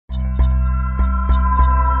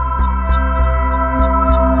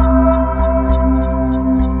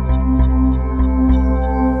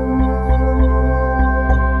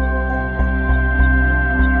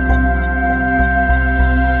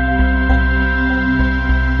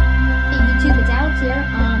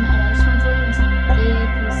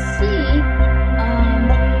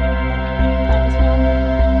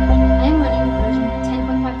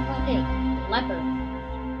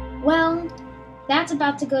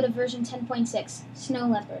about to go to version 10.6, Snow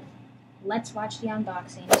Leopard. Let's watch the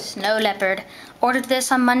unboxing. Snow Leopard. Ordered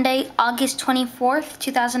this on Monday, August 24th,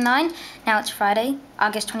 2009. Now it's Friday,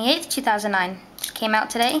 August 28th, 2009. Came out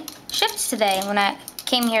today. Shipped today when I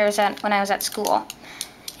came here when I was at school.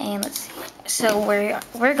 And let's see. So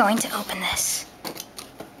we're going to open this.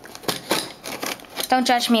 Don't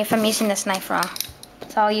judge me if I'm using this knife wrong.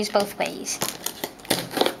 So I'll use both ways.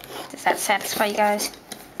 Does that satisfy you guys?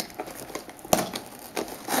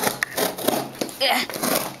 Yeah.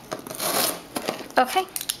 Okay.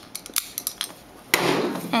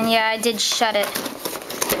 And yeah, I did shut it.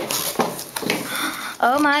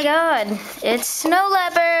 Oh my god, it's Snow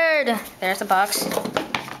Leopard! There's the box.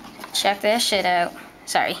 Check this shit out.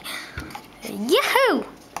 Sorry. Yahoo!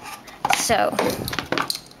 So.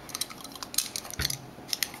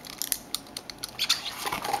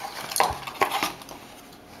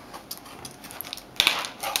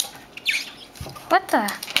 What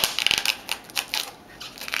the?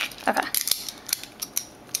 Okay.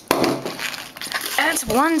 That's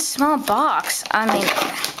one small box. I mean,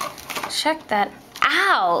 check that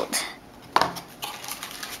out.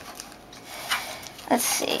 Let's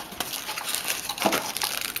see.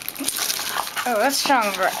 Oh, that's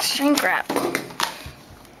shrink wrap.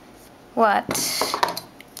 What?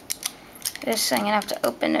 This thing, I'm gonna have to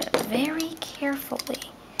open it very carefully.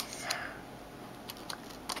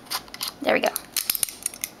 There we go.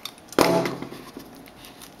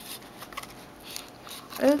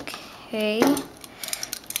 Okay.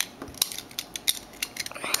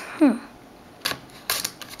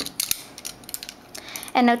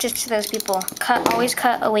 And notice to those people, always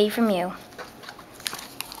cut away from you.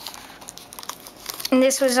 And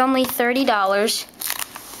this was only $30.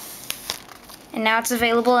 And now it's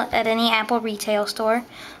available at any Apple retail store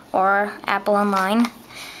or Apple online.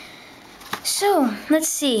 So, let's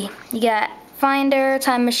see. You got Finder,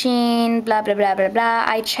 Time Machine, blah, blah, blah, blah, blah,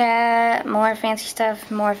 iChat, more fancy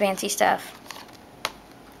stuff, more fancy stuff.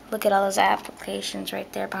 Look at all those applications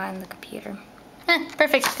right there behind the computer.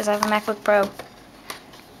 Perfect, because I have a MacBook Pro.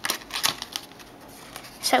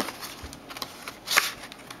 So,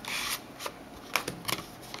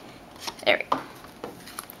 there we go.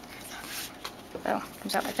 So,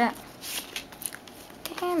 comes out like that.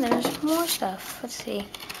 And there's more stuff. Let's see.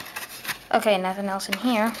 Okay, nothing else in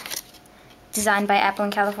here. Designed by Apple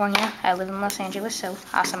in California. I live in Los Angeles, so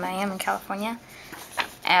awesome I am in California.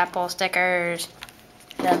 Apple stickers.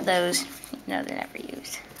 Love those. No, they're never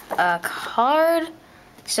used. Card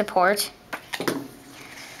support.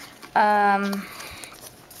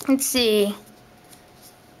 Let's see.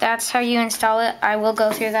 That's how you install it. I will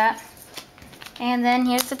go through that. And then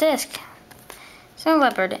here's the disc. Snow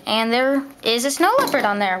Leopard. And there is a Snow Leopard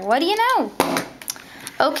on there. What do you know?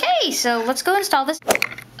 Okay, so let's go install this.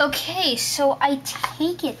 Okay, so I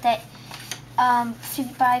take it that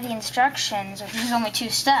by the instructions, which is only 2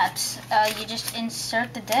 steps, you just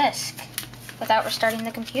insert the disc without restarting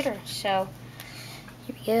the computer. So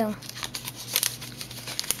here we go.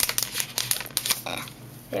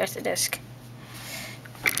 There's the disc.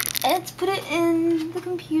 Let's put it in the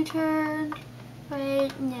computer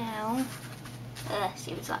right now.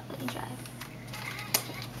 See if it's not letting drive.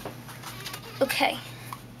 Okay.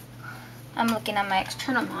 I'm looking at my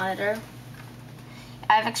external monitor.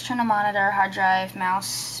 I have external monitor, hard drive, mouse,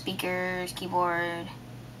 speakers, keyboard.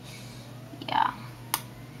 Yeah.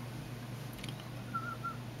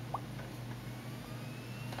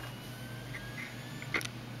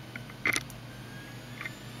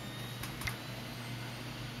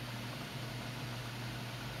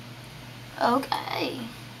 Okay.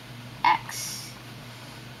 X.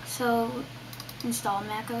 So, install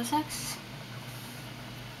Mac OS X.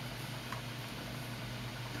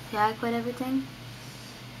 Did I quit everything?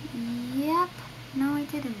 Yep. No, I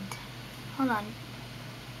didn't. Hold on.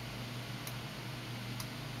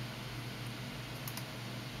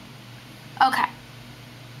 Okay.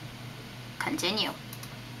 Continue.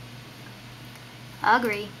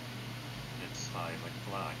 Agree. It's fine,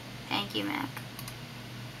 McFly. Thank you, Mac.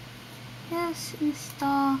 Yes,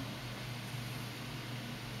 install.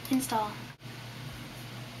 Install.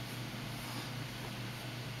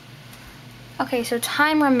 Okay, so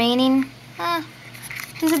time remaining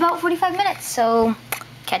is about 45 minutes, so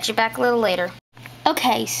catch you back a little later.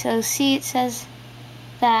 Okay, so see it says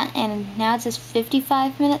that, and now it says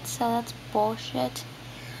 55 minutes, so that's bullshit.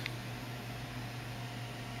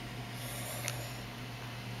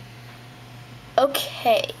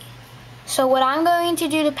 Okay, so what I'm going to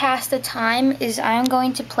do to pass the time is I'm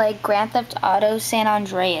going to play Grand Theft Auto San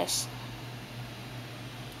Andreas.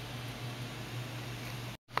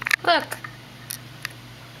 Look.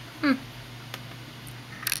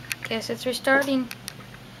 Guess it's restarting.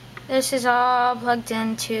 This is all plugged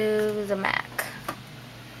into the Mac.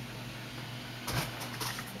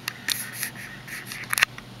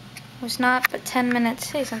 It was not but 10 minutes.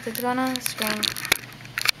 Hey, something's going on the screen.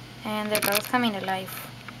 And they're both coming to life.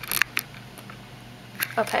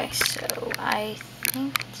 Okay, so I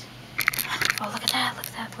think... Oh, look at that, look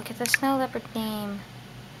at that. Look at the Snow Leopard name.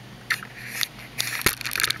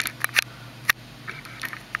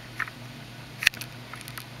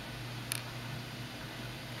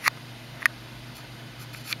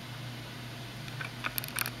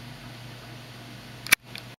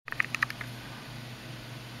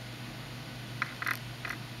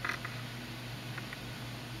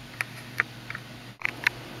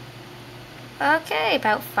 Okay,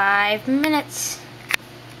 about 5 minutes.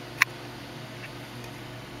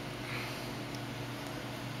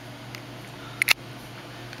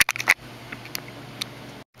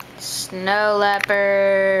 Snow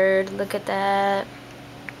Leopard, look at that.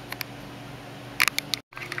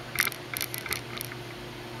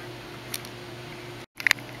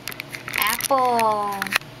 Apple,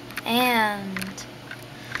 and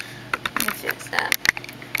let me fix that.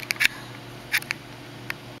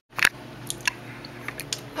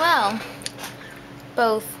 Well,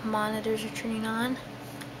 both monitors are turning on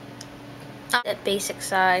at basic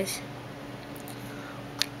size.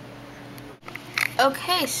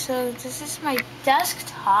 Okay, so this is my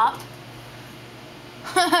desktop.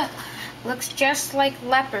 Looks just like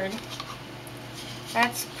Leopard.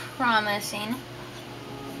 That's promising.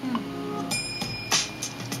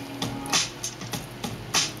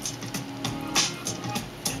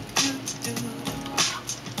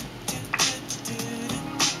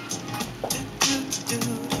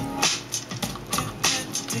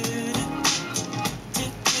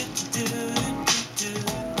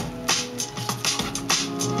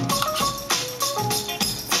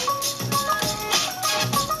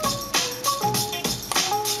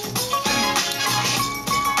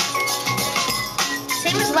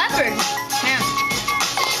 Same as Leopard. Yeah.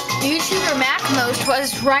 YouTuber MacMost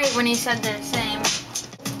was right when he said the same.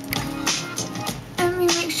 Let me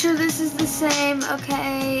make sure this is the same.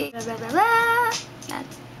 Okay. Blah, blah, blah, blah.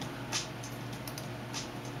 That's...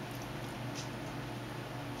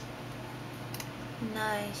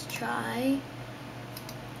 Nice try.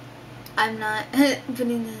 I'm not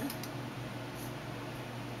putting the...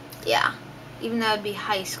 Yeah. Even though it'd be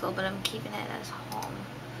high school, but I'm keeping it as home.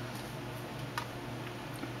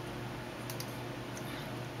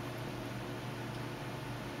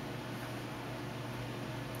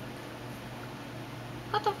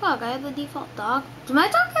 What the fuck? I have the default dog. Did my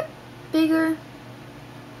dog get bigger?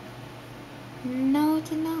 No, it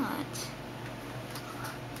did not.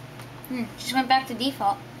 Just went back to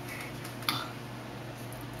default.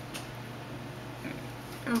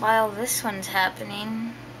 And while this one's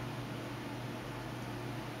happening...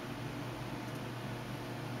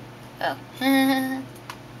 Oh.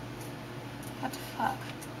 What the fuck?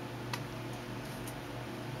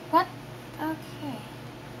 What? Okay.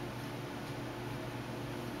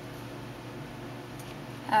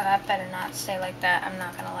 Oh, that better not stay like that. I'm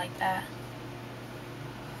not gonna like that.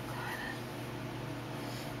 Oh,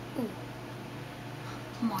 God.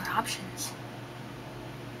 Ooh. More options.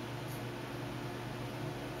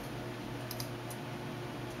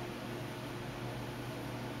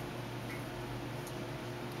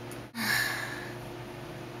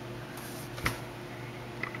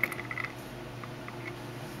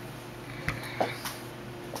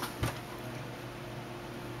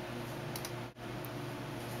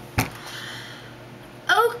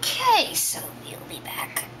 Okay, so we'll be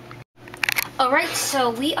back. Alright, so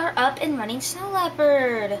we are up and running Snow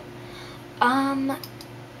Leopard.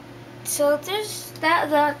 So there's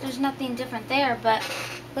there's nothing different there, but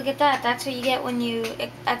look at that. That's what you get when you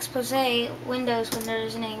expose Windows when there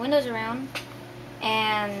isn't any windows around.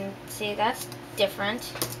 And see, that's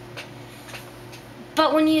different.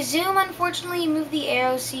 But when you zoom, unfortunately, you move the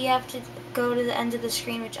arrow, so you have to go to the end of the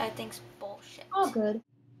screen, which I think's bullshit. All good.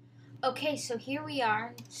 Okay, so here we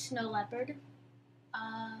are, Snow Leopard,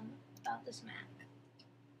 about this Mac.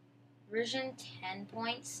 Version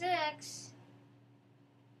 10.6.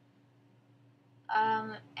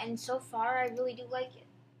 And so far, I really do like it.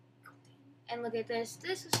 And look at this.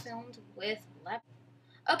 This is filmed with Leopard.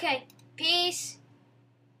 Okay, peace.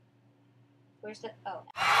 Where's the... Oh.